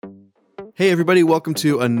Hey, everybody, welcome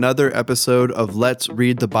to another episode of Let's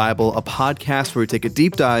Read the Bible, a podcast where we take a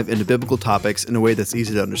deep dive into biblical topics in a way that's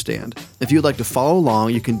easy to understand. If you'd like to follow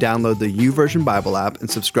along, you can download the YouVersion Bible app and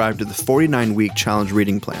subscribe to the 49-week challenge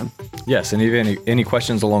reading plan. Yes, and if any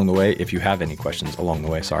questions along the way, if you have any questions along the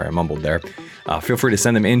way, sorry, I mumbled there, feel free to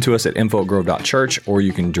send them in to us at info@grove.church, or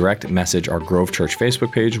you can direct message our Grove Church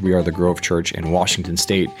Facebook page. We are the Grove Church in Washington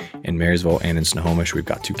State, in Marysville, and in Snohomish. We've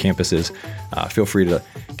got 2 campuses. Feel free to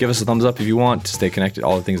give us a thumbs up if you want to stay connected to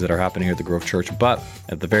all the things that are happening here at the Grove Church, but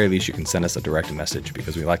at the very least, you can send us a direct message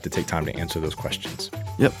because we like to take time to answer those questions.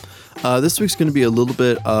 Yep. This week's going to be a little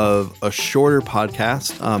bit of a shorter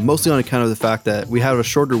podcast, mostly on account of the fact that we have a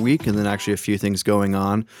shorter week and then actually a few things going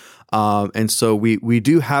on. And so we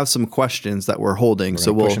do have some questions that we're holding.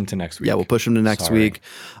 So we'll push them to next week. Yeah, we'll push them to next week.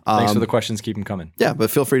 Thanks for the questions. Keep them coming. Yeah, but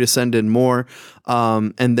feel free to send in more.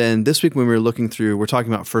 And then this week when we were looking through, we're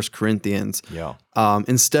talking about 1 Corinthians. Yeah.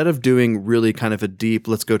 Instead of doing really kind of a deep,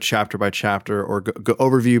 let's go chapter by chapter or go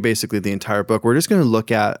overview basically the entire book, we're just going to look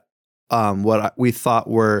at what we thought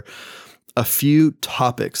were a few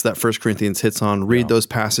topics that 1 Corinthians hits on, read those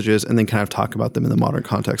passages, and then kind of talk about them in the modern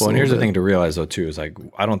context. Well, and here's the thing to realize, though, too, is like,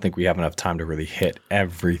 I don't think we have enough time to really hit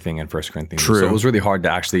everything in 1 Corinthians. True. So it was really hard to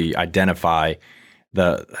actually identify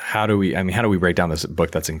how do we break down this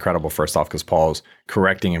book that's incredible, first off, because Paul's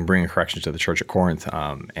correcting and bringing correction to the church at Corinth.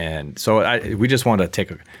 And so we just wanted to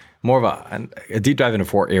take more of a deep dive into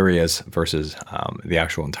 4 areas versus the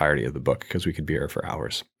actual entirety of the book, because we could be here for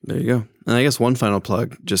hours. There you go. And I guess one final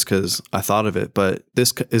plug, just because I thought of it, but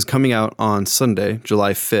this is coming out on Sunday,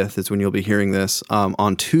 July 5th is when you'll be hearing this.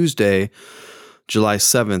 On Tuesday, July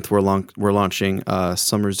 7th, we're launching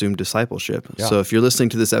Summer Zoom Discipleship. Yeah. So if you're listening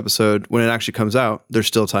to this episode, when it actually comes out, there's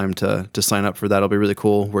still time to sign up for that. It'll be really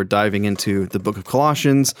cool. We're diving into the book of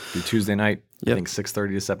Colossians. It'll be Tuesday night. Yep. I think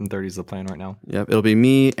 6:30 to 7:30 is the plan right now. Yep. It'll be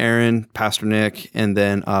me, Aaron, Pastor Nick, and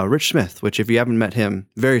then Rich Smith, which if you haven't met him,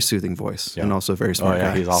 very soothing voice and also a very smart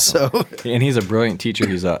guy. He's awesome. So, and he's a brilliant teacher.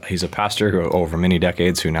 He's a pastor who over many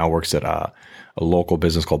decades who now works at a local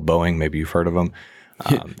business called Boeing. Maybe you've heard of him.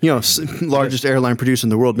 Largest airline producer in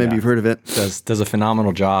the world. Maybe you've heard of it. Does a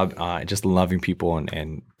phenomenal job just loving people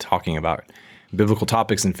and talking about biblical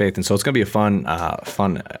topics and faith. And so it's going to be a fun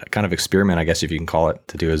kind of experiment, I guess, if you can call it,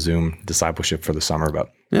 to do a Zoom discipleship for the summer. But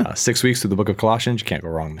 6 weeks through the book of Colossians, you can't go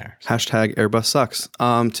wrong there. Hashtag Airbus sucks.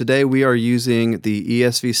 Today we are using the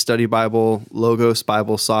ESV Study Bible, Logos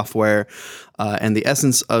Bible software, and the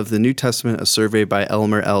Essence of the New Testament, a survey by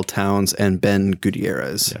Elmer L. Towns and Ben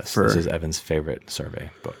Gutierrez. Yes, this is Evan's favorite survey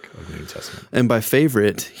book of the New Testament. And by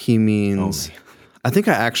favorite, he means... Only. I think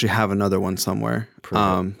I actually have another one somewhere.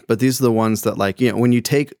 But these are the ones that, like, when you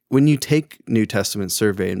take New Testament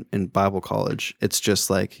survey in Bible college, it's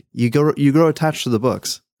just like you grow attached to the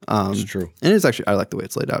books. It's true. And it's actually, I like the way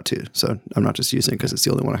it's laid out too. So I'm not just using it because it's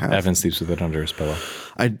the only one I have. Evan sleeps with it under his pillow.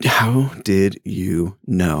 How did you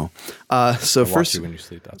know? So first, when you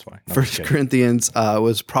sleep, that's why. No, 1 Corinthians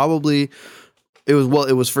was probably... It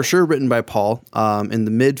was for sure written by Paul in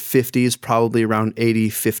the mid 50s, probably around 80,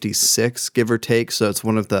 56, give or take. So it's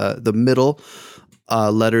one of the middle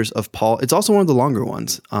letters of Paul. It's also one of the longer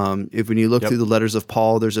ones. When you look through the letters of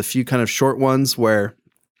Paul, there's a few kind of short ones where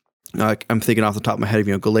I'm thinking off the top of my head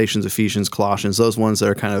of Galatians, Ephesians, Colossians, those ones that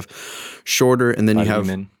are kind of shorter, and then you have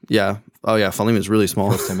Philemon is really small.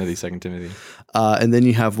 1 Timothy, 2 Timothy. And then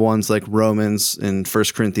you have ones like Romans and 1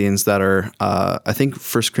 Corinthians that are, I think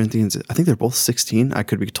 1 Corinthians, I think they're both 16. I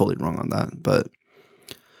could be totally wrong on that, but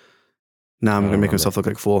now I'm going to make myself look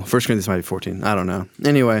like a fool. 1 Corinthians might be 14. I don't know.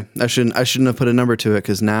 Anyway, I shouldn't have put a number to it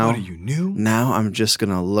because now, now I'm just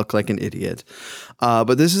going to look like an idiot.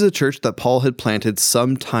 But this is a church that Paul had planted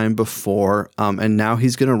some time before, and now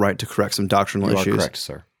he's going to write to correct some doctrinal issues. You are correct,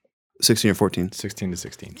 sir. 16 or 14? 16 to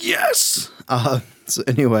 16. Yes! So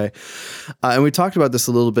anyway, and we talked about this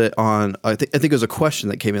a little bit on, I think it was a question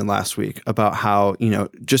that came in last week about how,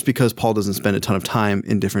 just because Paul doesn't spend a ton of time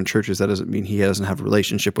in different churches, that doesn't mean he doesn't have a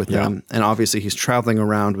relationship with them. And obviously he's traveling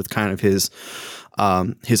around with kind of his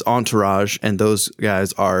entourage, and those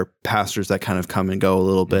guys are pastors that kind of come and go a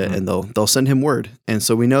little bit, and they'll send him word. And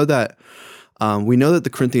so we know that the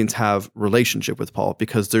Corinthians have relationship with Paul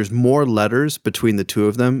because there's more letters between the two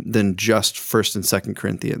of them than just 1st and 2nd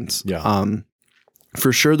Corinthians. Yeah.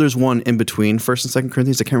 For sure, there's one in between 1st and 2nd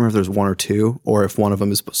Corinthians. I can't remember if there's one or two, or if one of them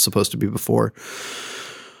is supposed to be before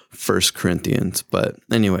 1 Corinthians. But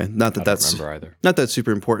anyway, that's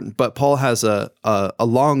super important. But Paul has a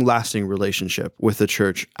long-lasting relationship with the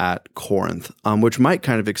church at Corinth, which might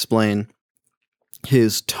kind of explain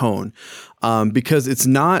his tone, because it's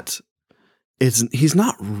not he's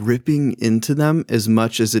not ripping into them as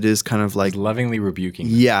much as it is kind of like He's lovingly rebuking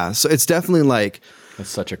them. Yeah, so it's definitely like That's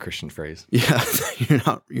such a Christian phrase. Yeah,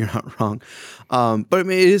 you're not wrong. But I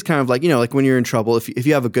mean, it is kind of like, like when you're in trouble, if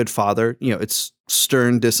you have a good father, it's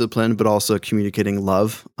stern discipline, but also communicating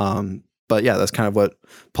love. But yeah, that's kind of what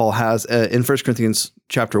Paul has in 1 Corinthians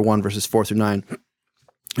chapter 1, verses 4-9.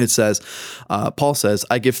 It says, Paul says,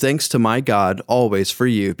 I give thanks to my God always for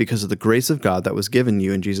you because of the grace of God that was given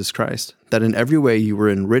you in Jesus Christ, that in every way you were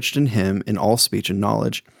enriched in him in all speech and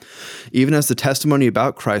knowledge, even as the testimony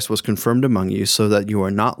about Christ was confirmed among you, so that you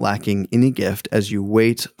are not lacking any gift as you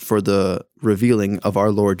wait for the revealing of our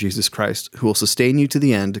Lord Jesus Christ, who will sustain you to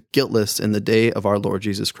the end, guiltless in the day of our Lord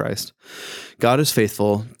Jesus Christ. God is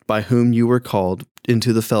faithful, by whom you were called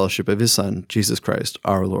into the fellowship of his Son, Jesus Christ,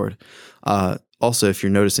 our Lord. Also, if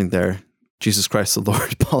you're noticing there, Jesus Christ the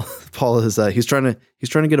Lord, Paul is he's trying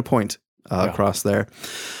to get a point across there.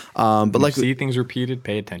 But When like you see things repeated,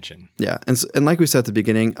 pay attention. Yeah, and like we said at the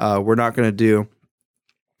beginning, we're not going to do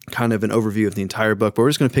kind of an overview of the entire book, but we're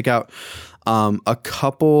just going to pick out a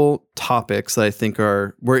couple topics that I think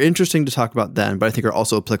were interesting to talk about then, but I think are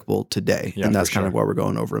also applicable today, and that's kind of why we're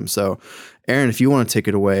going over them. So, Aaron, if you want to take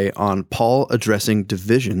it away on Paul addressing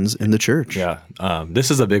divisions in the church. Yeah, this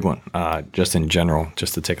is a big one. Just in general,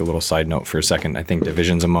 just to take a little side note for a second, I think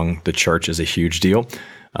divisions among the church is a huge deal.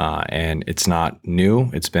 And it's not new.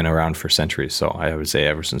 It's been around for centuries. So I would say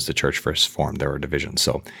ever since the church first formed, there were divisions.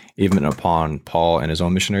 So even upon Paul and his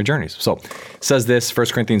own missionary journeys. So it says this, 1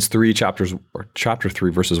 Corinthians 3, chapter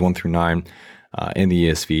 3, verses 1-9 in the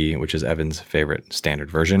ESV, which is Evan's favorite standard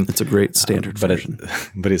version. It's a great standard version.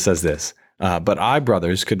 But it says this, but I,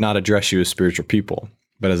 brothers, could not address you as spiritual people,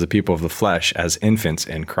 but as the people of the flesh, as infants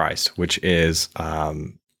in Christ, which is a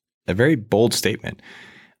very bold statement.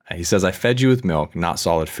 He says, I fed you with milk, not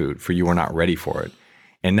solid food, for you were not ready for it.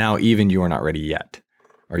 And now even you are not ready yet,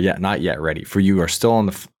 or yet not yet ready, for you are still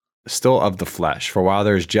of the flesh. For while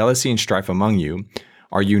there is jealousy and strife among you,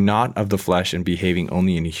 are you not of the flesh and behaving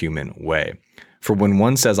only in a human way? For when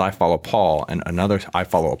one says, I follow Paul, and another, I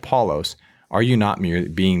follow Apollos, are you not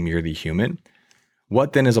being merely human?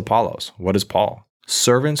 What then is Apollos? What is Paul?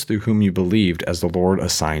 Servants through whom you believed as the Lord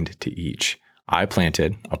assigned to each. I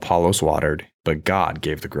planted, Apollos watered, but God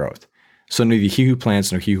gave the growth. So neither he who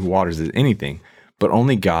plants nor he who waters is anything, but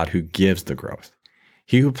only God who gives the growth.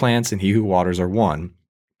 He who plants and he who waters are one,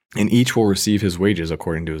 and each will receive his wages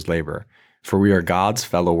according to his labor. For we are God's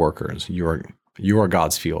fellow workers. You are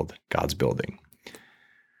God's field, God's building.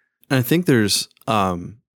 And I think there's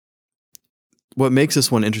what makes this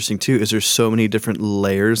one interesting too is there's so many different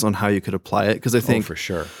layers on how you could apply it. Because I think for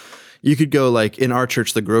sure. You could go like in our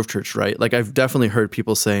church, the Grove Church, right? Like I've definitely heard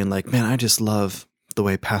people saying like, man, I just love the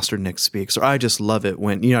way Pastor Nick speaks, or I just love it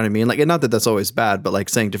when, you know what I mean? Like, and not that that's always bad, but like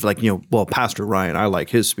saying different, like, well, Pastor Ryan, I like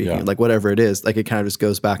his speaking, like whatever it is, like it kind of just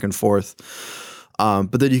goes back and forth.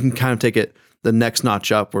 But then you can kind of take it the next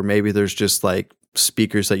notch up where maybe there's just like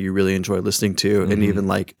speakers that you really enjoy listening to, and even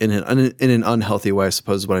like in an unhealthy way, I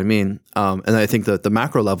suppose is what I mean. And I think that the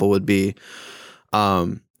macro level would be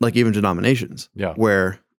like even denominations,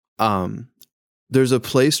 where there's a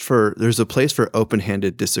place for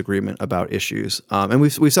open-handed disagreement about issues, and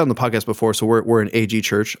we've said on the podcast before. So we're an AG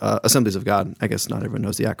church, Assemblies of God. I guess not everyone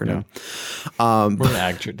knows the acronym.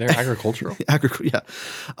 They're agricultural.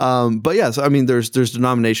 But yeah, so I mean, there's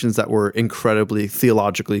denominations that we're incredibly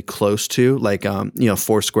theologically close to, like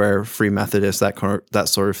Foursquare, Free Methodist, that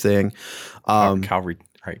sort of thing. Calvary,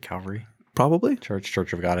 right? Calvary. Probably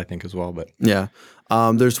Church of God, I think as well, but yeah.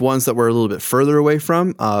 There's ones that we're a little bit further away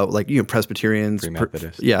from, like Presbyterians, Free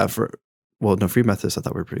Methodist. Free Methodists I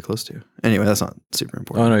thought we were pretty close to. Anyway, that's not super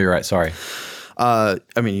important. Oh no, you're right. Sorry. I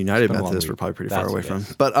mean, United Methodists we're probably pretty far away from.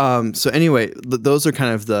 But so anyway, those are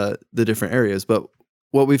kind of the different areas. But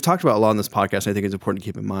what we've talked about a lot on this podcast, and I think is important to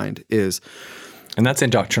keep in mind, is. And that's in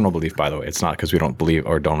doctrinal belief, by the way. It's not because we don't believe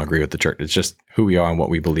or don't agree with the church. It's just who we are and what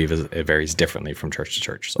we believe it varies differently from church to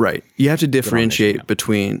church. So. Right. You have to differentiate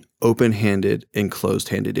between open-handed and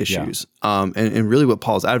closed-handed issues. Yeah. And really what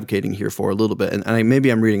Paul's advocating here for a little bit, and maybe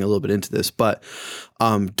I'm reading a little bit into this, but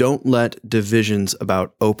don't let divisions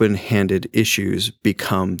about open-handed issues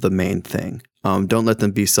become the main thing. Don't let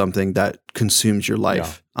them be something that consumes your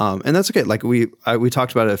life. Yeah. And that's okay. Like we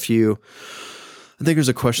talked about it I think there's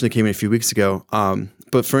a question that came in a few weeks ago.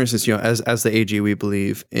 But for instance, as the AG, we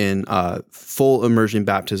believe in full immersion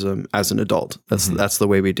baptism as an adult. That's the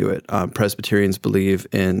way we do it. Presbyterians believe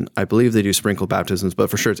in, I believe they do sprinkle baptisms, but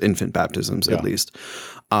for sure it's infant baptisms at least.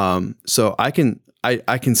 So I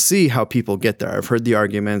can see how people get there. I've heard the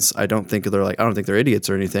arguments. I don't think they're idiots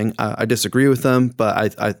or anything. I disagree with them,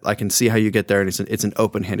 but I can see how you get there, and it's an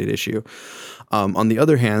open-handed issue. On the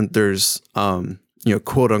other hand, there's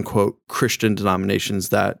quote unquote Christian denominations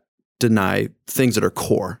that deny things that are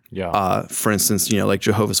core. Yeah. For instance, like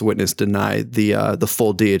Jehovah's Witness deny the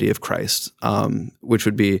full deity of Christ, which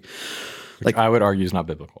would be like I would argue is not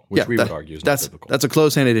biblical. Which we would argue is not biblical. That's a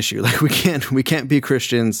close-handed issue. Like we can't be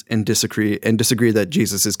Christians and disagree that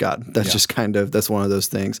Jesus is God. That's just that's one of those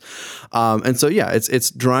things. And so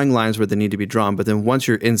it's drawing lines where they need to be drawn. But then once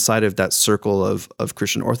you're inside of that circle of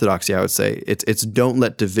Christian orthodoxy, I would say it's don't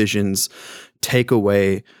let divisions take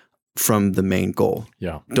away from the main goal.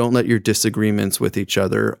 Yeah. Don't let your disagreements with each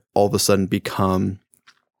other all of a sudden become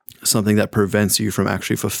something that prevents you from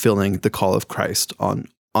actually fulfilling the call of Christ on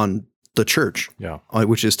the church. Yeah.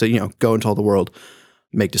 Which is to, go into all the world,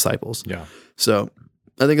 make disciples. Yeah. So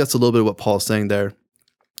I think that's a little bit of what Paul's saying there.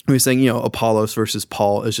 He's saying, Apollos versus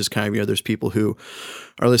Paul is just kind of, there's people who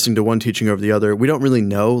are listening to one teaching over the other. We don't really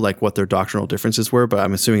know like what their doctrinal differences were, but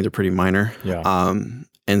I'm assuming they're pretty minor. Yeah.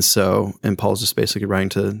 And Paul's just basically writing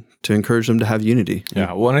to encourage them to have unity.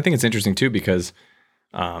 Yeah. Well, and I think it's interesting too, because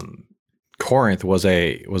Corinth was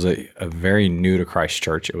a very new to Christ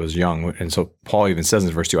church. It was young. And so Paul even says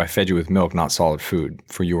in verse 2, I fed you with milk, not solid food,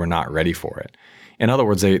 for you were not ready for it. In other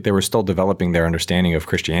words, they were still developing their understanding of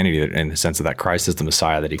Christianity in the sense that Christ is the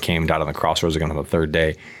Messiah, that he came, died on the cross, rose again on the third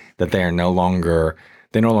day, that they no longer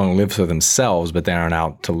live for themselves, but they are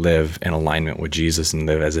now to live in alignment with Jesus and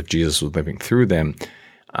live as if Jesus was living through them.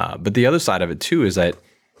 But the other side of it too is that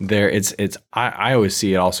I always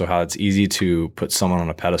see it also how it's easy to put someone on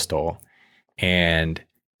a pedestal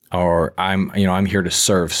or I'm here to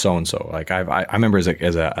serve so-and-so. Like I remember as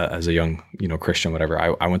a young, Christian, whatever,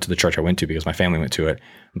 I went to the church I went to because my family went to it,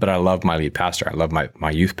 but I loved my lead pastor. I loved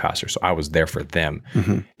my youth pastor. So I was there for them.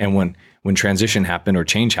 Mm-hmm. And when transition happened or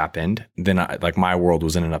change happened, then my world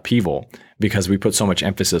was in an upheaval because we put so much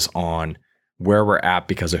emphasis on where we're at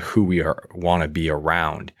because of who we want to be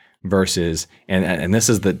around versus, and this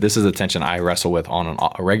is the tension I wrestle with on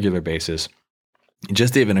a regular basis.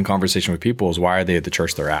 Just even in conversation with people is why are they at the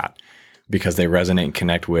church they're at? Because they resonate and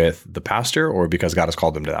connect with the pastor or because God has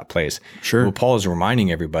called them to that place? Sure. What Paul is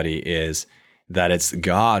reminding everybody is that it's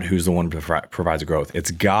God who's the one who provides growth.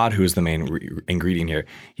 It's God who's the main ingredient here.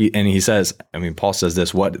 Paul says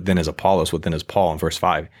this, what then is Apollos? What then is Paul in verse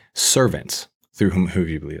 5? Servants through whom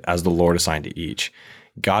you believe, as the Lord assigned to each.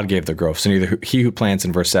 God gave the growth. So neither he who plants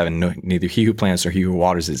in verse 7, neither he who plants nor he who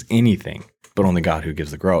waters is anything, but only God who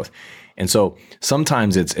gives the growth. And so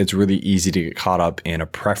sometimes it's really easy to get caught up in a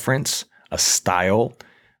preference, a style,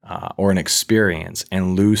 or an experience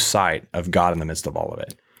and lose sight of God in the midst of all of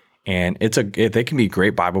it. And they can be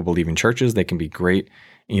great Bible believing churches. They can be great,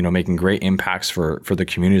 making great impacts for the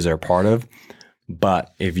communities they're a part of.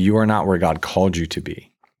 But if you are not where God called you to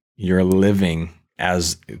be, you're living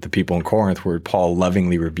as the people in Corinth where Paul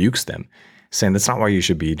lovingly rebukes them, saying that's not why you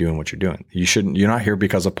should be doing what you're doing. You're not here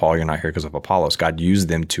because of Paul. You're not here because of Apollos. God used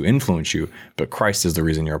them to influence you, but Christ is the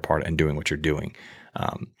reason you're a part and doing what you're doing.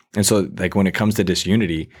 And so when it comes to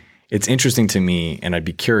disunity, it's interesting to me, and I'd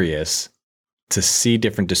be curious to see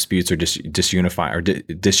different disputes or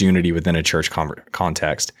disunity within a church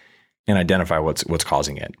context and identify what's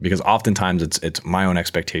causing it. Because oftentimes it's my own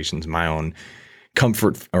expectations, my own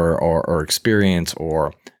comfort or experience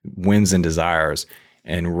or whims and desires.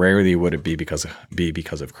 And rarely would it be because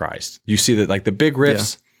of Christ. You see that like the big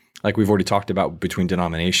rifts, like we've already talked about between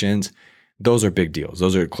denominations, those are big deals.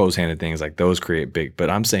 Those are close-handed things. Like those create big. But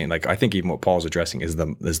I'm saying I think even what Paul's addressing is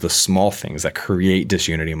the small things that create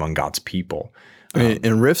disunity among God's people.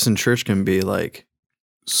 And rifts in church can be like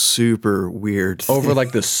super weird. Over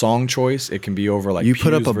like the song choice, it can be over like you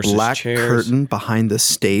put up a black chairs. curtain behind the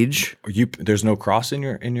stage. There's no cross in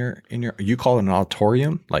your. You call it an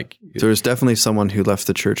auditorium. Like there was definitely someone who left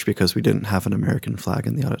the church because we didn't have an American flag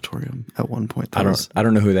in the auditorium at one point. I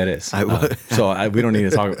don't know who that is. We don't need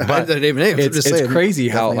to talk. But it's crazy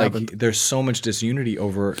how there's so much disunity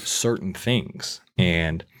over certain things.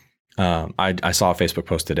 And I saw a Facebook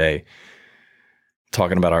post today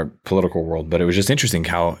talking about our political world, but it was just interesting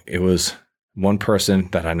how it was one person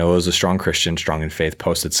that I know is a strong Christian, strong in faith,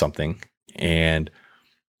 posted something, and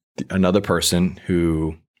another person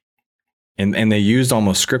who, and they used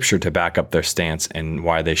almost scripture to back up their stance and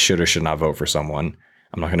why they should or should not vote for someone.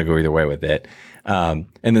 I'm not going to go either way with it. And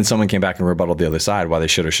then someone came back and rebutted the other side why they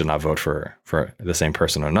should or should not vote for the same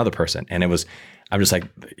person or another person. And I'm just like,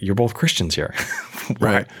 you're both Christians here.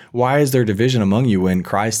 Right. Why is there division among you when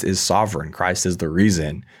Christ is sovereign? Christ is the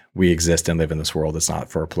reason we exist and live in this world. It's not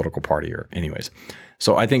for a political party or anyways.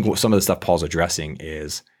 So I think some of the stuff Paul's addressing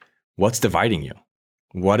is what's dividing you?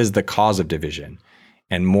 What is the cause of division?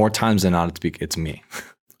 And more times than not, it's me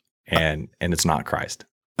and it's not Christ.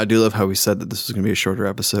 I do love how we said that this was going to be a shorter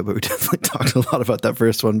episode, but we definitely talked a lot about that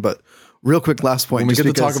first one. But real quick, last point. When we get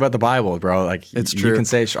to talk about the Bible, bro, like it's you true. can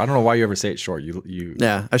say, I don't know why you ever say it short.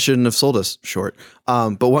 Yeah, I shouldn't have sold us short.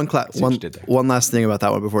 But one last thing about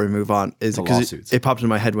that one before we move on is because it popped in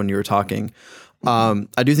my head when you were talking.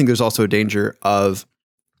 I do think there's also a danger of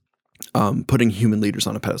putting human leaders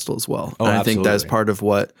on a pedestal as well. Oh, and I absolutely. think that's part of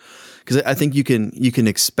what, because I think you can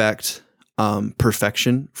expect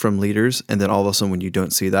perfection from leaders, and then all of a sudden when you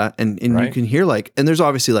don't see that, and Right. you can hear and there's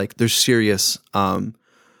obviously there's serious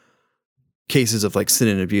cases of sin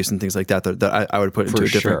and abuse and things like that I would put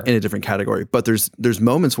into in a different category. But there's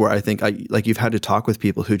moments where I think you've had to talk with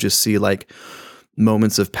people who just see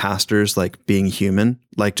moments of pastors being human,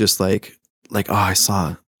 I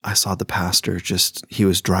saw the pastor he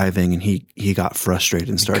was driving and he got frustrated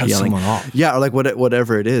and started yelling. Someone off. Yeah, or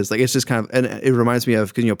whatever it is. It's just kind of, and it reminds me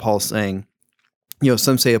of Paul saying,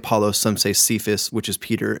 some say Apollos, some say Cephas, which is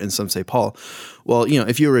Peter, and some say Paul. Well,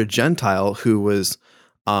 if you were a Gentile who was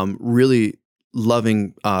really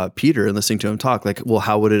loving Peter and listening to him talk,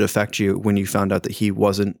 how would it affect you when you found out that he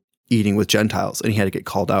wasn't eating with Gentiles and he had to get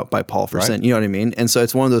called out by Paul for sin? You know what I mean? And so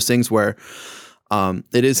it's one of those things where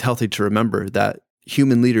it is healthy to remember that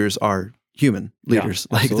human leaders are human leaders.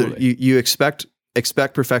 Yeah, you expect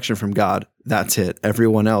perfection from God. That's it.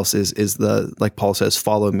 Everyone else is like Paul says,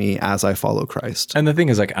 follow me as I follow Christ. And the thing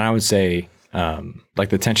is, I would say,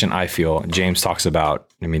 the tension I feel, James talks about,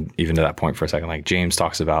 even to that point for a second, James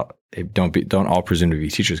talks about, don't all presume to be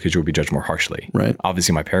teachers because you will be judged more harshly. Right.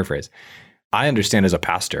 Obviously, my paraphrase. I understand as a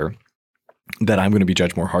pastor that I'm going to be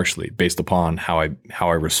judged more harshly based upon how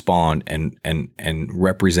I respond and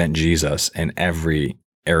represent Jesus in every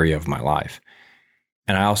area of my life.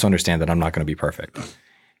 And I also understand that I'm not going to be perfect.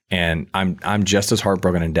 And I'm just as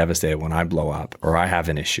heartbroken and devastated when I blow up or I have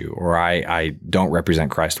an issue or I don't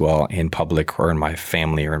represent Christ well in public or in my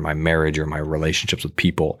family or in my marriage or my relationships with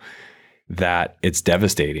people, that it's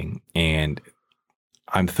devastating. And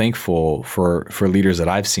I'm thankful for leaders that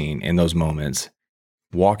I've seen in those moments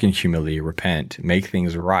walk in humility, repent, make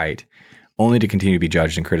things right, only to continue to be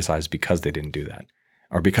judged and criticized because they didn't do that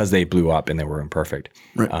or because they blew up and they were imperfect.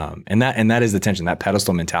 Right. And that is the tension, that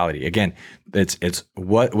pedestal mentality. Again, it's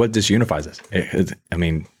what disunifies us.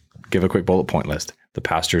 Give a quick bullet point list. The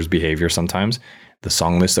pastor's behavior sometimes, the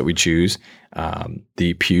song list that we choose,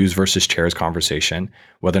 the pews versus chairs conversation,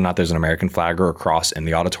 whether or not there's an American flag or a cross in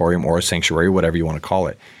the auditorium or a sanctuary, whatever you want to call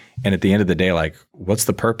it. And at the end of the day, what's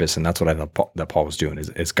the purpose? And that's what I thought that Paul was doing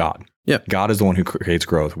is God. Yeah. God is the one who creates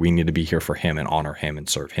growth. We need to be here for him and honor him and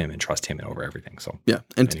serve him and trust him over everything. So yeah.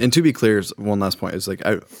 And to be clear, one last point is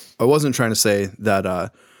I wasn't trying to say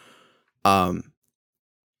that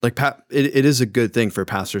it is a good thing for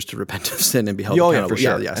pastors to repent of sin and be held accountable. Yeah, for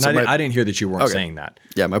sure. Yeah. And So I didn't hear that you weren't saying that.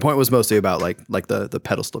 Yeah, my point was mostly about the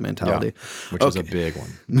pedestal mentality, which is a big one.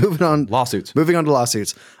 Moving on to lawsuits.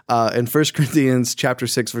 In 1 Corinthians chapter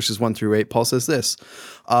 6, verses 1-8, Paul says this: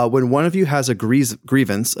 when one of you has a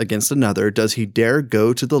grievance against another, does he dare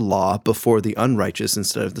go to the law before the unrighteous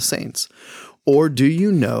instead of the saints? Or do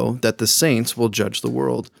you know that the saints will judge the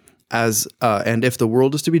world? And if the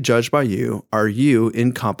world is to be judged by you, are you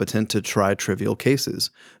incompetent to try trivial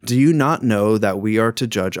cases? Do you not know that we are to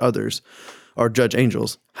judge others, or judge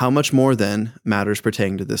angels? How much more then matters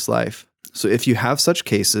pertaining to this life? So if you have such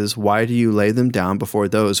cases, why do you lay them down before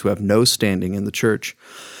those who have no standing in the church?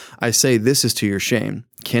 I say this is to your shame.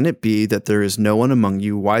 Can it be that there is no one among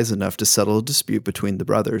you wise enough to settle a dispute between the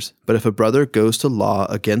brothers? But if a brother goes to law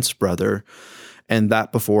against brother, and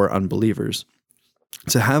that before unbelievers,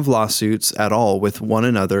 to have lawsuits at all with one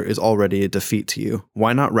another is already a defeat to you.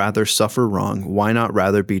 Why not rather suffer wrong? Why not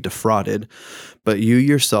rather be defrauded? But you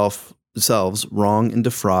yourselves wrong and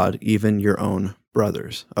defraud even your own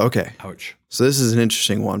brothers. Okay. Ouch. So this is an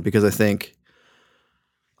interesting one because I think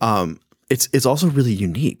it's also really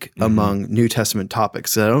unique among New Testament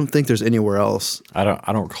topics. I don't think there's anywhere else. I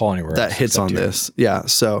don't recall anywhere that else hits on this. Yeah.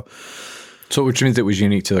 So which means it was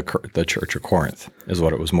unique to the church of Corinth is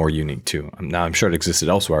what it was more unique to. Now I'm sure it existed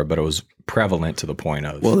elsewhere, but it was prevalent to the point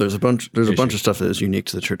of. Well, there's a bunch of stuff that is unique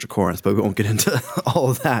to the church of Corinth, but we won't get into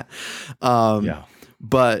all of that.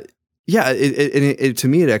 But yeah, it to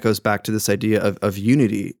me it echoes back to this idea of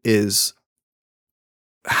unity is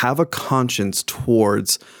have a conscience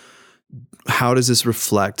towards how does this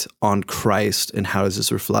reflect on Christ and how does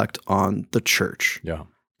this reflect on the church? Yeah.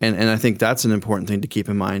 And I think that's an important thing to keep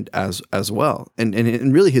in mind as well.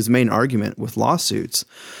 And really his main argument with lawsuits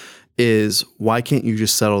is, why can't you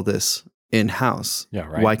just settle this in-house? Yeah,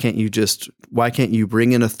 right. Why can't you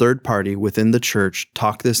bring in a third party within the church,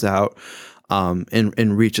 talk this out,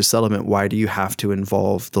 and reach a settlement? Why do you have to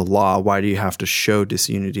involve the law? Why do you have to show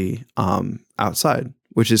disunity outside?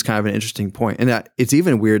 Which is kind of an interesting point. And that it's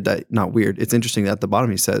even weird that, not weird, it's interesting that at the bottom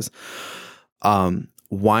he says,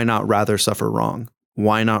 why not rather suffer wrong?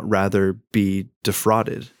 Why not rather be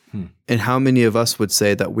defrauded? And how many of us would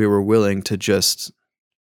say that we were willing to just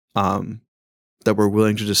suffer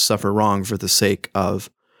wrong for the sake of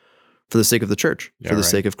the church, for the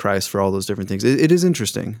sake of Christ, for all those different things? It is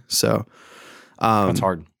interesting. So that's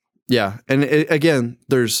hard. Yeah, and again,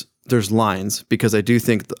 there's lines, because I do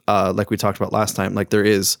think, like we talked about last time, like there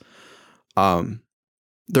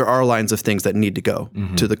are lines of things that need to go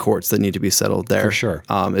to the courts, that need to be settled there. For sure.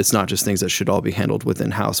 It's not just things that should all be handled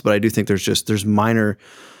within house, but I do think there's minor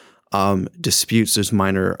disputes, there's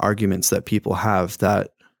minor arguments that people have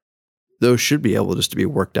that those should be able just to be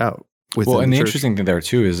worked out within and the church. interesting thing there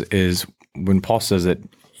too is when Paul says that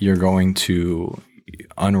you're going to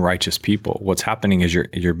unrighteous people, what's happening is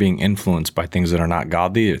you're being influenced by things that are not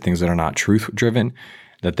godly, or things that are not truth driven,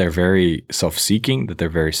 that they're very self-seeking, that they're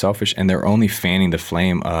very selfish, and they're only fanning the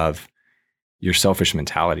flame of your selfish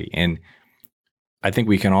mentality. And I think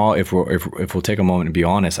we can all, if we'll take a moment and be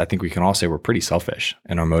honest, I think we can all say we're pretty selfish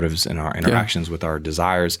in our motives and our interactions with our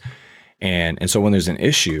desires. And so when there's an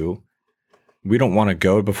issue, we don't want to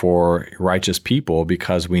go before righteous people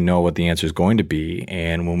because we know what the answer is going to be.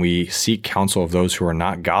 And when we seek counsel of those who are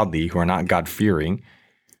not godly, who are not God-fearing,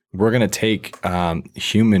 we're going to take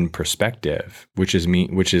human perspective, which is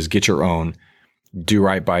get your own, do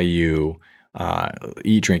right by you,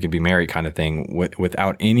 eat, drink, and be merry kind of thing,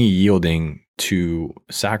 without any yielding to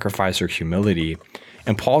sacrifice or humility.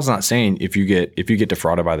 And Paul's not saying if you get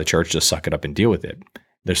defrauded by the church, just suck it up and deal with it.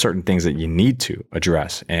 There's certain things that you need to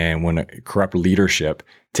address. And when a corrupt leadership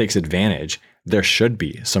takes advantage, there should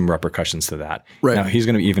be some repercussions to that. Right. Now, he's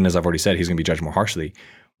going to, even as I've already said, he's going to be judged more harshly.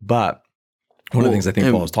 But one of the things I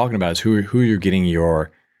think Paul is talking about is who you're getting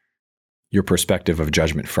your perspective of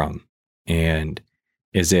judgment from. And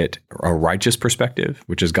is it a righteous perspective,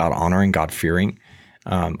 which is God honoring, God fearing?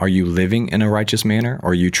 Are you living in a righteous manner?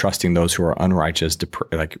 Or are you trusting those who are unrighteous,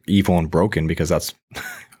 like evil and broken, because that's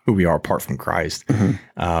who we are apart from Christ?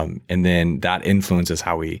 And then that influences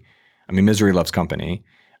how misery loves company.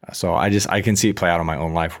 So I can see it play out in my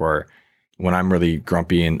own life, where when I'm really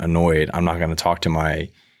grumpy and annoyed, I'm not going to talk to my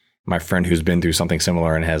friend who's been through something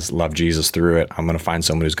similar and has loved Jesus through it. I'm going to find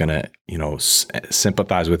someone who's going to,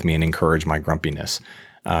 sympathize with me and encourage my grumpiness.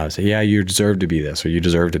 Say, yeah, you deserve to be this, or you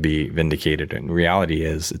deserve to be vindicated. And reality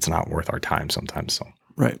is, it's not worth our time sometimes. So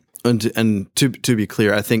right. And to be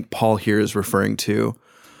clear, I think Paul here is referring to,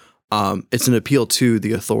 it's an appeal to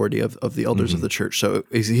the authority of the elders of the church. So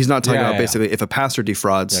he's not talking about basically if a pastor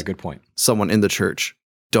defrauds good point. someone in the church,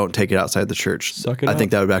 don't take it outside the church. Suck it I up.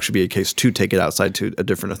 think that would actually be a case to take it outside to a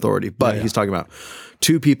different authority. But he's talking about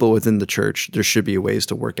two people within the church. There should be ways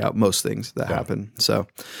to work out most things that happen. So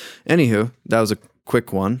anywho, that was a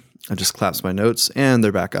quick one. I just collapsed my notes and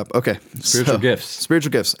they're back up. Okay. Spiritual gifts.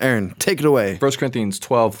 Spiritual gifts. Aaron, take it away. 1 Corinthians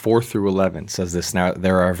 12, 4-11 says this: Now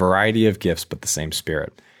there are a variety of gifts, but the same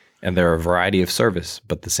Spirit. And there are a variety of service,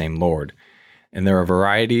 but the same Lord. And there are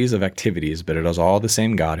varieties of activities, but it is all the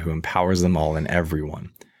same God who empowers them all in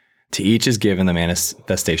everyone. To each is given the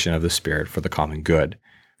manifestation of the Spirit for the common good.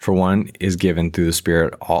 For one is given through the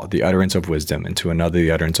Spirit the utterance of wisdom, and to another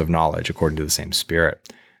the utterance of knowledge according to the same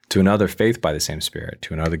Spirit. To another faith by the same Spirit.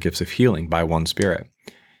 To another gifts of healing by one Spirit.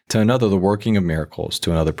 To another the working of miracles.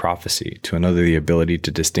 To another prophecy. To another the ability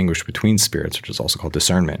to distinguish between spirits, which is also called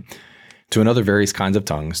discernment. To another various kinds of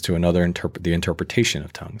tongues. To another the interpretation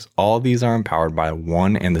of tongues. All these are empowered by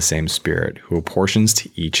one and the same Spirit, who apportions to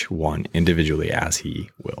each one individually as he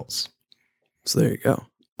wills. So there you go.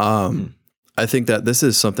 I think this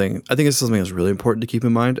is something that's really important to keep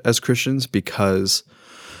in mind as Christians, because,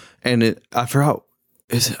 I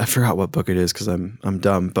forgot what book it is because I'm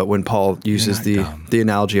dumb. But when Paul uses the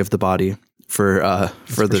analogy of the body for the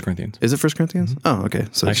 1 Corinthians. Is it 1 Corinthians? Oh, okay.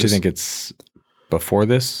 So I actually think it's before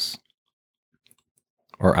this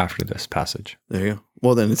or after this passage. There you go.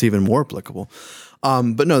 Well, then it's even more applicable.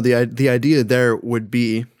 But no, the idea there would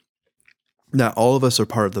be that all of us are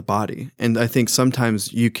part of the body. And I think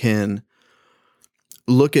sometimes you can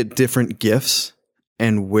look at different gifts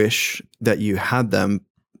and wish that you had them,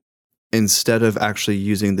 instead of actually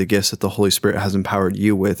using the gifts that the Holy Spirit has empowered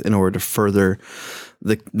you with in order to further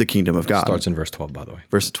the kingdom of God. Starts in verse 12, by the way.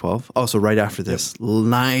 Verse 12. Oh, so right after this. Yep.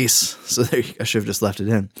 Nice. So there I should have just left it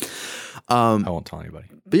in. I won't tell anybody.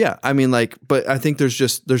 But yeah, I mean, like, but I think there's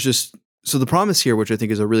just so the promise here, which I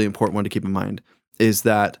think is a really important one to keep in mind, is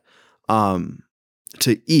that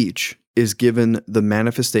to each is given the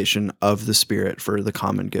manifestation of the Spirit for the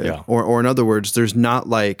common good. Yeah. Or in other words, there's not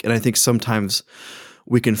like, and I think sometimes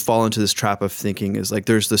we can fall into this trap of thinking is like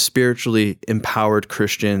there's the spiritually empowered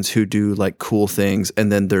Christians who do like cool things,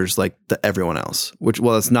 and then there's like the everyone else, which,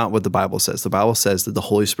 well, that's not what the Bible says. The Bible says that the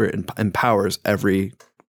Holy Spirit empowers every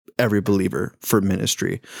believer for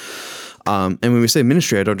ministry. And when we say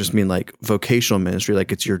ministry, I don't just mean like vocational ministry,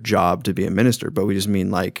 like it's your job to be a minister, but we just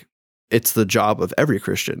mean like it's the job of every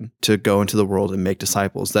Christian to go into the world and make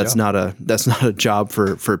disciples. That's not a job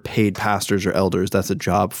for paid pastors or elders. That's a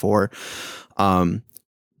job for,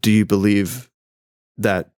 do you believe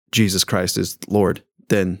that Jesus Christ is Lord?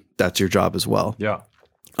 Then that's your job as well. Yeah.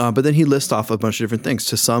 But then he lists off a bunch of different things.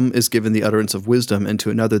 To some is given the utterance of wisdom, and to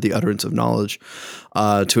another the utterance of knowledge,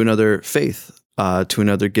 to another faith, to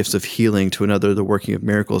another gifts of healing, to another the working of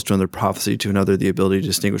miracles, to another prophecy, to another the ability to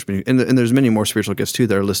distinguish between. And there's many more spiritual gifts too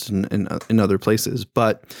that are listed in other places.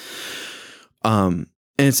 But and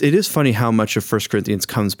it is funny how much of 1 Corinthians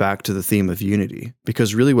comes back to the theme of unity,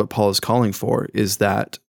 because really what Paul is calling for is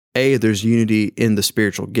that there's unity in the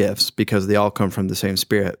spiritual gifts because they all come from the same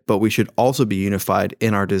Spirit, but we should also be unified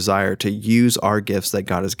in our desire to use our gifts that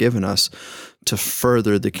God has given us to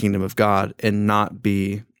further the kingdom of God and not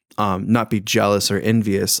be jealous or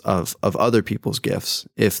envious of other people's gifts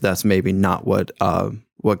if that's maybe not what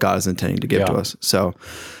God is intending to give to us. So,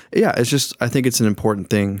 yeah, it's just I think it's an important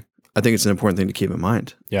thing. I think it's an important thing to keep in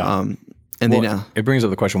mind. Yeah. It brings up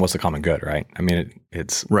the question: what's the common good, right? I mean,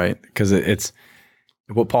 it's right because it's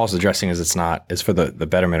what Paul's addressing is it's for the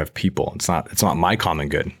betterment of people. It's not my common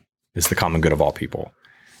good. It's the common good of all people,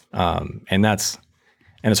 and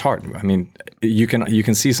it's hard. I mean, you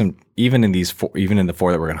can see some even in the four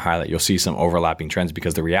that we're going to highlight. You'll see some overlapping trends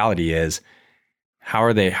because the reality is, how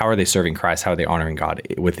are they serving Christ? How are they honoring God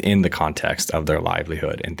within the context of their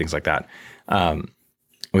livelihood and things like that?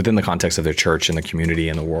 Within the context of their church and the community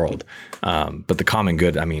and the world. But the common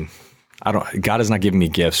good, I mean, God has not given me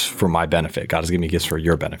gifts for my benefit. God has given me gifts for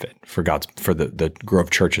your benefit, for the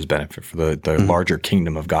Grove Church's benefit, for the larger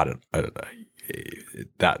kingdom of God,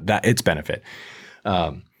 that its benefit.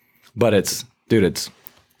 But it's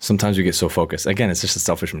sometimes we get so focused. Again, it's just a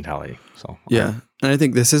selfish mentality. So yeah. And I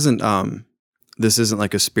think this isn't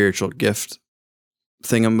like a spiritual gift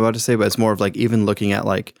thing I'm about to say, but it's more of like even looking at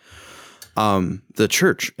like the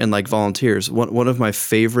church and like volunteers. One of my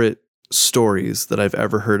favorite stories that I've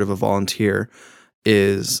ever heard of a volunteer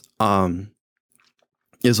is a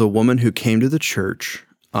woman who came to the church.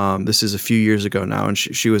 This is a few years ago now, and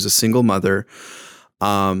she was a single mother.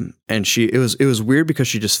 And it was weird because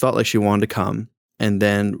she just felt like she wanted to come. And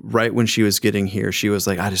then right when she was getting here, she was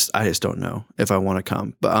like, I just don't know if I want to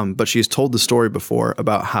come. But she's told the story before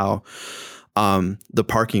about how the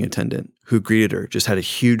parking attendant who greeted her just had a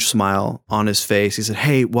huge smile on his face. He said,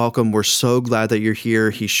 "Hey, welcome. We're so glad that you're here."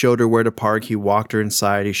 He showed her where to park. He walked her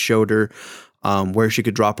inside. He showed her where she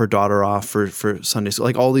could drop her daughter off for Sunday school.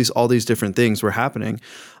 Like all these different things were happening.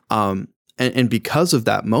 And because of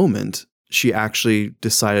that moment, she actually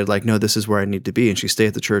decided like, no, this is where I need to be. And she stayed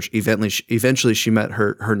at the church. Eventually she met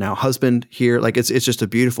her now husband here. Like it's just a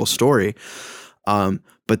beautiful story.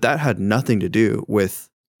 But that had nothing to do with,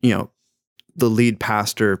 the lead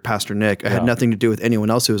pastor, Pastor Nick. It had nothing to do with anyone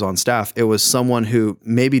else who was on staff. It was someone who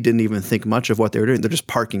maybe didn't even think much of what they were doing. They're just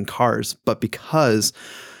parking cars. But because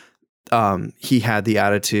he had the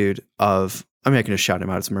attitude of, I'm not going to shout him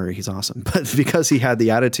out. It's Murray. He's awesome. But because he had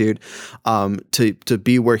the attitude to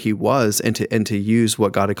be where he was and to use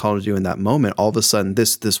what God had called him to do in that moment, all of a sudden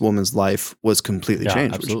this woman's life was completely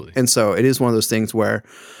changed. Absolutely. And so it is one of those things where,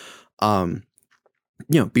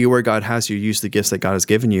 be where God has you, use the gifts that God has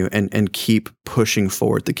given you and keep pushing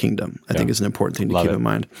forward the kingdom. I think is an important thing to keep in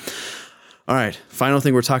mind. All right. Final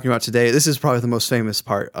thing we're talking about today. This is probably the most famous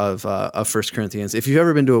part of 1 Corinthians. If you've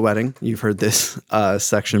ever been to a wedding, you've heard this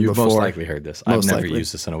section before. You've most likely heard this. I've never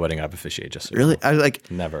used this in a wedding I've officiated. Just so really?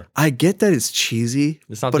 Never. I get that it's cheesy,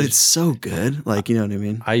 but it's so good. Like, you know what I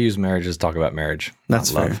mean? I use marriages to talk about marriage.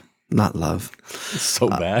 That's fair. Not love. It's so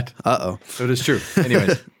bad. Uh-oh. So it is true.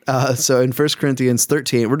 Anyways. So in 1 Corinthians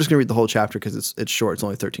 13, we're just going to read the whole chapter because it's short. It's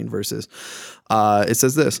only 13 verses. It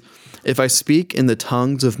says this: "If I speak in the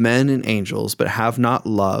tongues of men and angels, but have not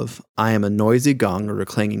love, I am a noisy gong or a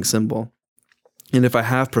clanging cymbal. And if I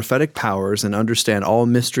have prophetic powers and understand all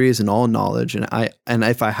mysteries and all knowledge, and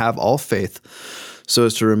if I have all faith so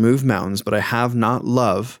as to remove mountains, but I have not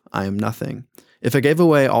love, I am nothing. If I gave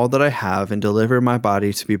away all that I have and deliver my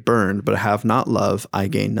body to be burned, but I have not love, I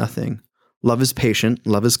gain nothing. Love is patient,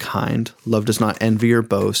 love is kind, love does not envy or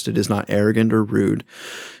boast, it is not arrogant or rude,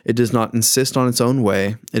 it does not insist on its own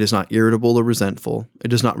way, it is not irritable or resentful, it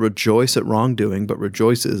does not rejoice at wrongdoing, but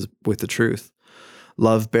rejoices with the truth.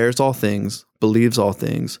 Love bears all things, believes all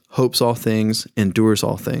things, hopes all things, endures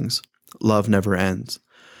all things. Love never ends.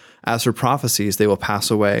 As for prophecies, they will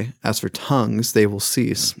pass away. As for tongues, they will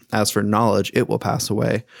cease. As for knowledge, it will pass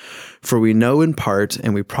away. For we know in part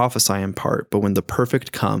and we prophesy in part, but when the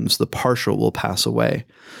perfect comes, the partial will pass away.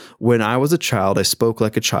 When I was a child, I spoke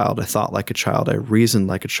like a child, I thought like a child, I reasoned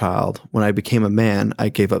like a child. When I became a man, I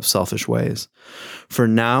gave up selfish ways.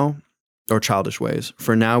 Childish ways.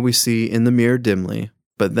 For now we see in the mirror dimly,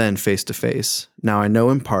 but then face to face. Now I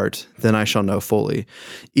know in part, then I shall know fully,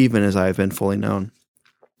 even as I have been fully known.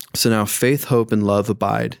 So now faith, hope, and love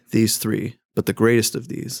abide, these three, but the greatest of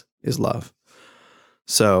these is love.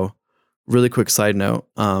 So really quick side note,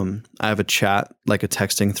 I have a chat, like a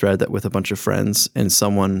texting thread that with a bunch of friends, and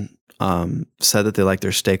someone said that they like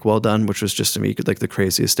their steak well done, which was just to me like the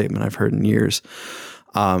craziest statement I've heard in years.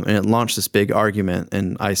 And it launched this big argument,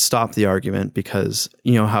 and I stopped the argument because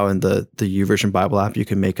you know how in the YouVersion Bible app you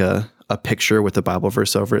can make a picture with the Bible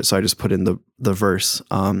verse over it. So I just put in the verse.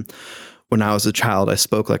 When I was a child, I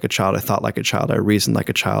spoke like a child, I thought like a child, I reasoned like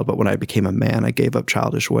a child. But when I became a man, I gave up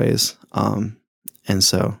childish ways. And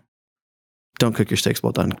so don't cook your steaks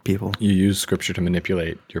well done, people. You use scripture to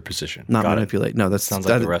manipulate your position. Not manipulate. No,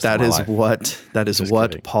 that is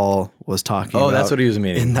what Paul was talking about. Oh, that's what he was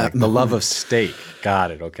meaning. Like the love of steak.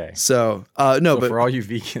 Got it. Okay. So but for all you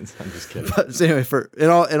vegans, I'm just kidding. But so anyway,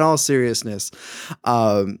 in all seriousness,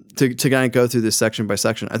 to kind of go through this section by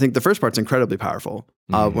section, I think the first part's incredibly powerful.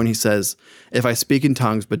 When he says, if I speak in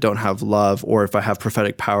tongues but don't have love, or if I have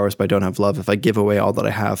prophetic powers but I don't have love, if I give away all that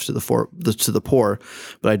I have to the poor,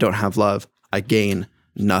 but I don't have love, I gain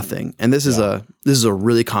nothing. And this is a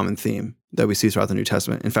really common theme that we see throughout the New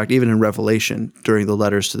Testament. In fact, even in Revelation, during the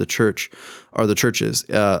letters to the church or the churches,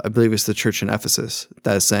 I believe it's the church in Ephesus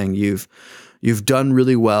that is saying you've done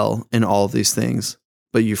really well in all of these things,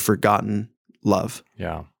 but you've forgotten love.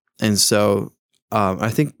 Yeah. And so I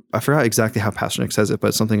forgot exactly how Pastor Nick says it, but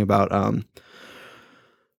it's something about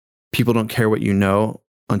people don't care what you know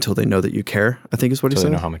until they know that you care, I think is what he said.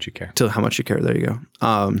 Until they know how much you care. Till how much you care. There you go.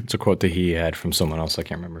 It's a quote that he had from someone else. I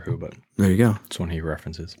can't remember who, but there you go. It's one he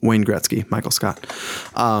references. Wayne Gretzky, Michael Scott.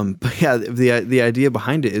 But yeah, the idea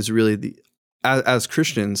behind it is really as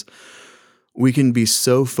Christians, we can be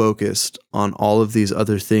so focused on all of these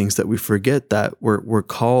other things that we forget that we're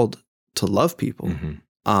called to love people. Mm-hmm.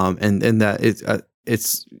 And that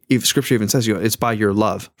it's scripture even says, it's by your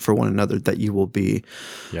love for one another that you will be,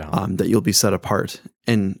 that you'll be set apart.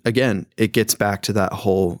 And again, it gets back to that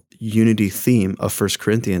whole unity theme of 1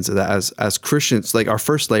 Corinthians, that as Christians, like our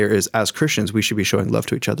first layer is as Christians, we should be showing love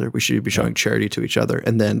to each other. We should be showing charity to each other.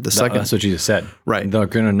 And then second, that's what Jesus said. Right. They're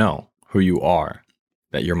going to know who you are,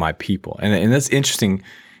 that you're my people. And that's interesting.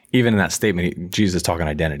 Even in that statement, Jesus is talking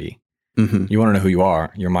identity. Mm-hmm. You want to know who you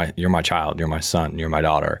are. You're my child. You're my son. You're my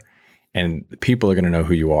daughter. And people are going to know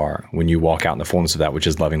who you are when you walk out in the fullness of that, which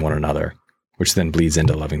is loving one another, which then bleeds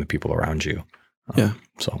into loving the people around you.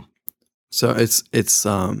 So it's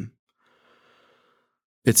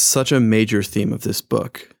such a major theme of this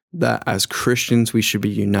book that as Christians, we should be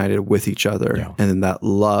united with each other. Yeah. And then that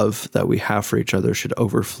love that we have for each other should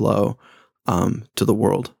overflow to the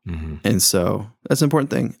world. Mm-hmm. And so that's an important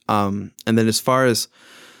thing. And then as far as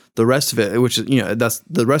the rest of it, which is, that's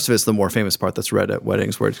the rest of it's the more famous part that's read at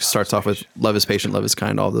weddings, where it starts off with love is patient, love is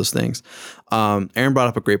kind, all those things. Aaron brought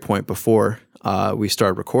up a great point before we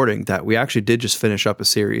started recording that we actually did just finish up a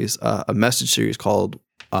series, a message series called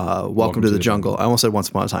Welcome to the Jungle. I almost said Once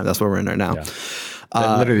Upon a Time. That's where we're in right now. Yeah.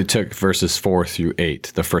 That literally took verses 4 through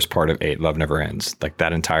 8, the first part of 8, Love Never Ends. Like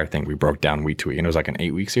that entire thing we broke down week to week. And it was like an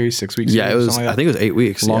 8-week series, 6-week series? Yeah, it was. I think it was 8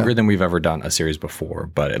 weeks. Longer than we've ever done a series before.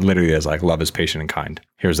 But it literally is like love is patient and kind.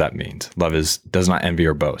 Here's what that means. Love does not envy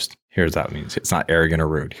or boast. Here's what that means. It's not arrogant or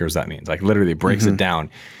rude. Here's what that means. Like literally breaks it down.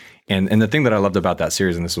 And the thing that I loved about that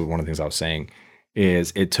series, and this was one of the things I was saying,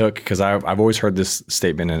 is it took, because I've always heard this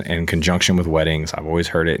statement in conjunction with weddings. I've always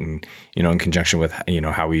heard it in conjunction with,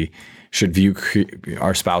 how we should view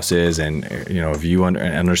our spouses and, view and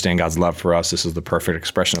understand God's love for us. This is the perfect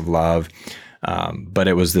expression of love. But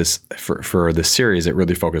it was this, for this series, it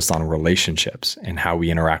really focused on relationships and how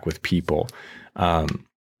we interact with people.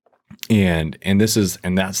 And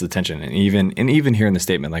that's the tension. And even here in the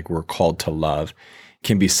statement, like we're called to love,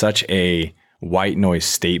 can be such a white noise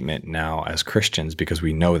statement now as Christians, because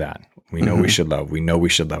we know that. We know we should love. We know we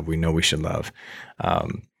should love. We know we should love.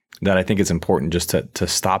 That I think it's important just to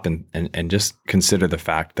stop and just consider the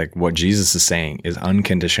fact that what Jesus is saying is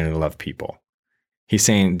unconditionally love people. He's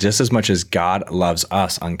saying just as much as God loves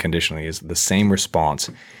us unconditionally is the same response,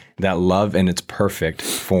 that love in its perfect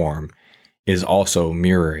form is also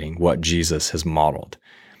mirroring what Jesus has modeled.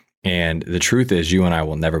 And the truth is, you and I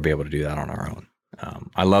will never be able to do that on our own.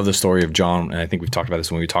 I love the story of John, and I think we've talked about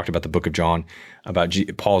this when we talked about the book of John, about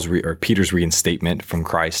Peter's reinstatement from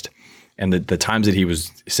Christ. And the times that he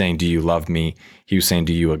was saying, "Do you love me?" He was saying,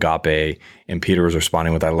 "Do you agape?" And Peter was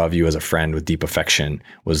responding with, "I love you as a friend with deep affection."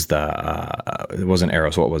 It wasn't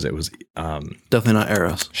eros. What was it? It was definitely not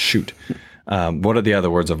eros. Shoot. What are the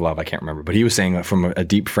other words of love? I can't remember. But he was saying from a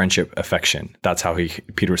deep friendship affection. That's how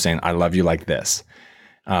Peter was saying, "I love you like this."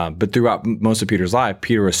 But throughout most of Peter's life,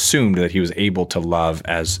 Peter assumed that he was able to love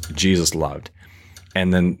as Jesus loved.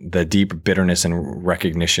 And then the deep bitterness and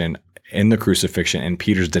recognition in the crucifixion and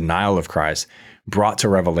Peter's denial of Christ brought to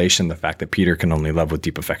revelation the fact that Peter can only love with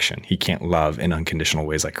deep affection. He can't love in unconditional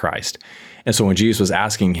ways like Christ. And so when Jesus was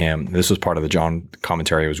asking him, this was part of the John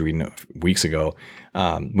commentary I was reading weeks ago,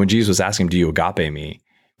 when Jesus was asking him, "Do you agape me?"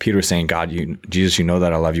 Peter was saying, Jesus, you know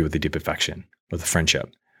that I love you with a deep affection, with a friendship.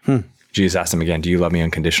 Jesus asked him again, "Do you love me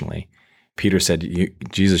unconditionally?" Peter said,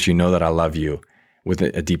 Jesus, you know that I love you with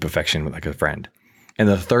a deep affection, like a friend. And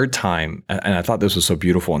the third time, and I thought this was so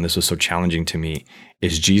beautiful and this was so challenging to me,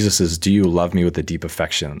 is Jesus' "Do you love me with a deep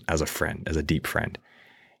affection as a friend, as a deep friend?"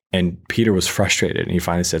 And Peter was frustrated, and he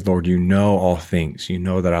finally said, "Lord, you know all things. You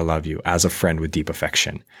know that I love you as a friend with deep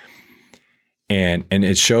affection." And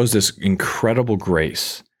it shows this incredible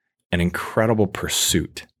grace, an incredible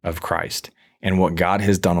pursuit of Christ and what God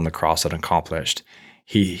has done on the cross and accomplished.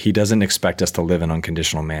 He doesn't expect us to live in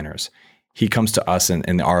unconditional manners. He comes to us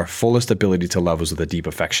and our fullest ability to love is with a deep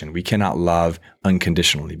affection. We cannot love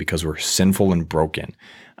unconditionally because we're sinful and broken.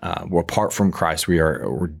 We're apart from Christ.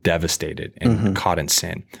 We're devastated and caught in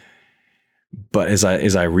sin. But as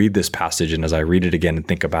I read this passage and as I read it again and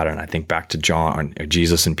think about it, and I think back to John,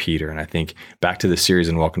 Jesus and Peter, and I think back to the series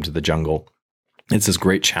in Welcome to the Jungle, it's this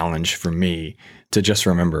great challenge for me to just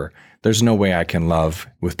remember there's no way I can love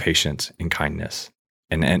with patience and kindness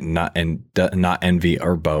and not envy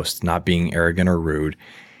or boast, not being arrogant or rude,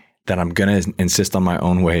 that I'm going to insist on my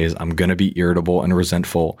own ways. I'm going to be irritable and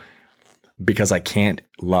resentful because I can't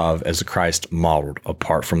love as Christ modeled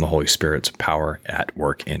apart from the Holy Spirit's power at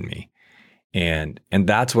work in me. And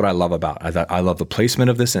that's what I love about. I love the placement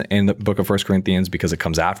of this in the book of 1 Corinthians because it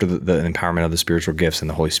comes after the empowerment of the spiritual gifts and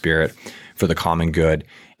the Holy Spirit for the common good.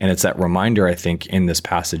 And it's that reminder, I think, in this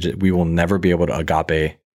passage that we will never be able to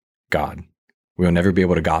agape God. We will never be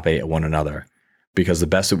able to agape one another because the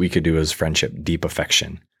best that we could do is friendship, deep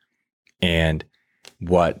affection. And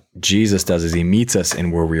what Jesus does is he meets us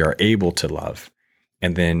in where we are able to love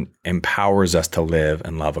and then empowers us to live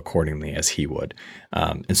and love accordingly as he would.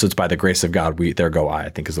 And so it's by the grace of God, there go I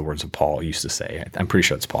think is the words of Paul used to say. I'm pretty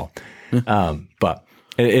sure it's Paul. But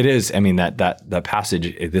it is, I mean, that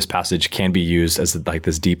passage, this passage can be used as like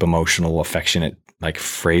this deep emotional, affectionate like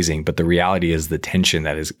phrasing. But the reality is the tension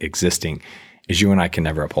that is existing is you and I can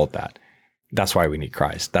never uphold that. That's why we need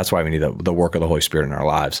Christ. That's why we need the work of the Holy Spirit in our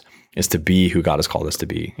lives, is to be who God has called us to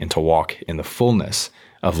be and to walk in the fullness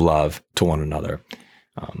of love to one another.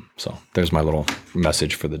 So there's my little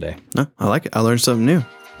message for the day. No, I like it. I learned something new.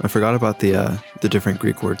 I forgot about the different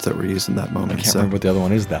Greek words that were used in that moment. I can't remember what the other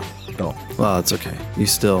one is though. Well, it's okay. You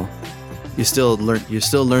still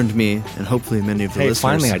learned me, and hopefully many of the listeners.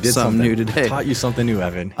 Finally, I did something new today. I taught you something new,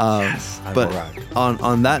 Evan. Yes, but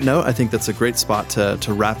on that note, I think that's a great spot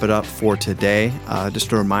to wrap it up for today.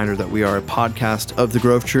 Just a reminder that we are a podcast of the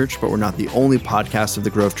Grove Church, but we're not the only podcast of the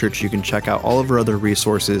Grove Church. You can check out all of our other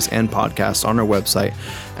resources and podcasts on our website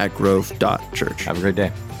at grove.church. Have a great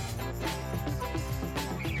day.